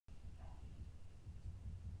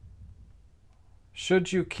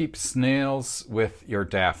Should you keep snails with your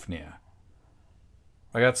Daphnia?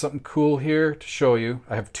 I got something cool here to show you.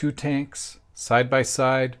 I have two tanks side by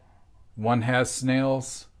side. One has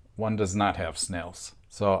snails, one does not have snails.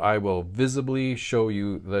 So I will visibly show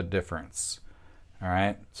you the difference. All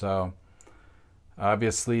right, so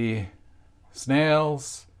obviously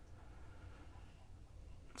snails.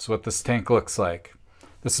 That's what this tank looks like.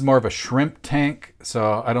 This is more of a shrimp tank,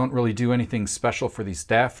 so I don't really do anything special for these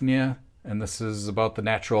Daphnia. And this is about the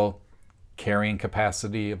natural carrying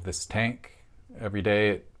capacity of this tank. Every day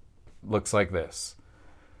it looks like this.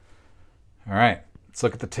 All right, let's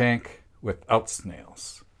look at the tank without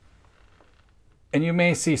snails. And you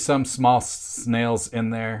may see some small snails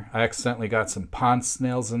in there. I accidentally got some pond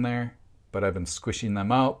snails in there, but I've been squishing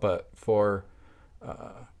them out. But for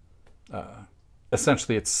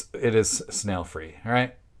essentially it is snail free. All right,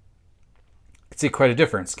 you can see quite a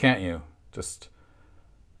difference, can't you? Just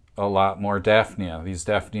a lot more Daphnia. These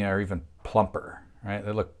Daphnia are even plumper, right?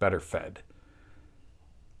 They look better fed.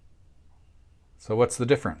 So what's the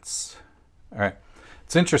difference? All right,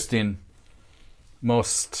 it's interesting.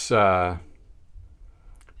 Most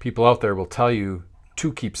people out there will tell you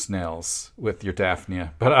to keep snails with your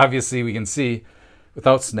Daphnia, but obviously we can see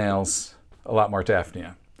without snails, a lot more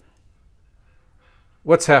Daphnia.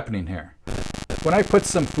 What's happening here? When I put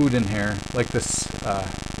some food in here, like this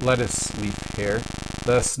lettuce leaf here,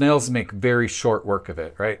 the snails make very short work of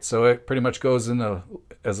it, right? So it pretty much goes in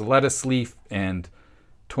as a lettuce leaf, and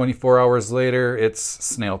 24 hours later, it's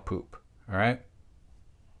snail poop, all right?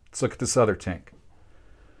 Let's look at this other tank.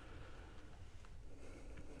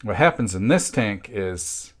 What happens in this tank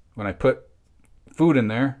is when I put food in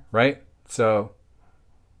there, right? So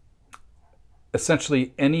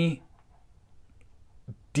essentially any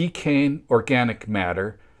decaying organic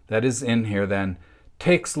matter that is in here then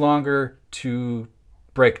takes longer to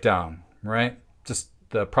break down, right? Just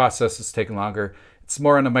the process is taking longer. It's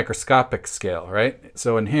more on a microscopic scale, right?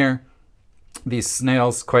 So in here, these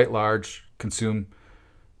snails, quite large, consume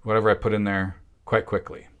whatever I put in there quite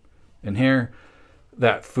quickly. In here,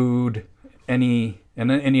 that food, any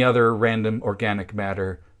other random organic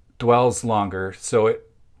matter dwells longer. So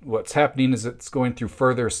what's happening is it's going through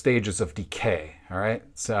further stages of decay, all right?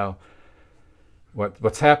 So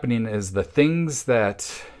what's happening is the things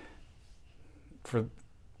that, for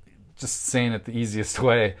just saying it the easiest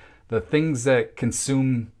way, the things that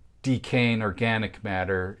consume decaying organic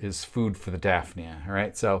matter is food for the Daphnia, all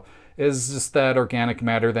right? So is just that organic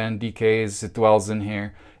matter then decays, it dwells in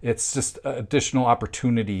here. It's just additional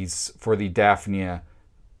opportunities for the Daphnia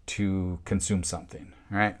to consume something,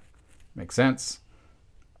 all right? Makes sense?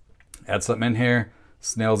 Add something in here,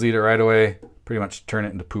 snails eat it right away, pretty much turn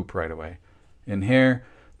it into poop right away. In here,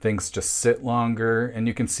 things just sit longer, and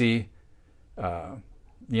you can see,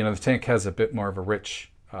 the tank has a bit more of a rich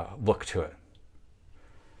look to it.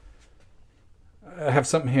 I have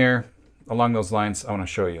something here along those lines I want to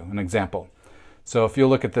show you, an example. So if you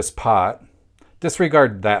look at this pot,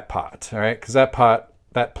 disregard that pot, all right? Because that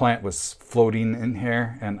plant was floating in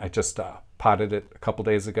here, and I just potted it a couple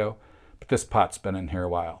days ago. But this pot's been in here a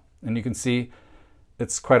while. And you can see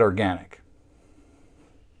it's quite organic.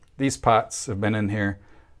 These pots have been in here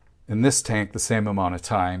in this tank the same amount of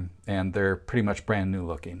time, and they're pretty much brand new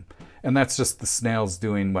looking. And that's just the snails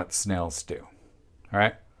doing what snails do. All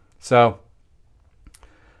right? So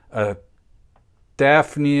a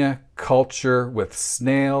Daphnia culture with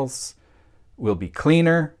snails will be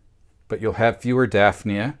cleaner, but you'll have fewer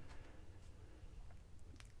Daphnia.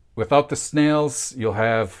 Without the snails, you'll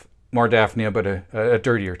have more Daphnia, but a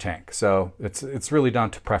dirtier tank. So it's really down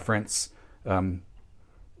to preference.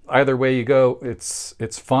 Either way you go,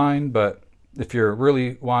 it's fine. But if you're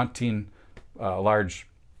really wanting a large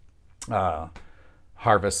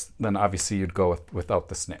harvest, then obviously you'd go without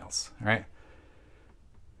the snails. All right.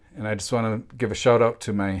 And I just want to give a shout out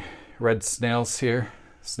to my red snails here.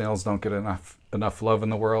 Snails don't get enough love in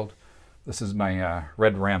the world. This is my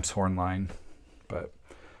red ram's horn line. But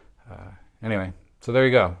anyway. So there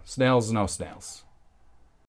you go. Snails, no snails.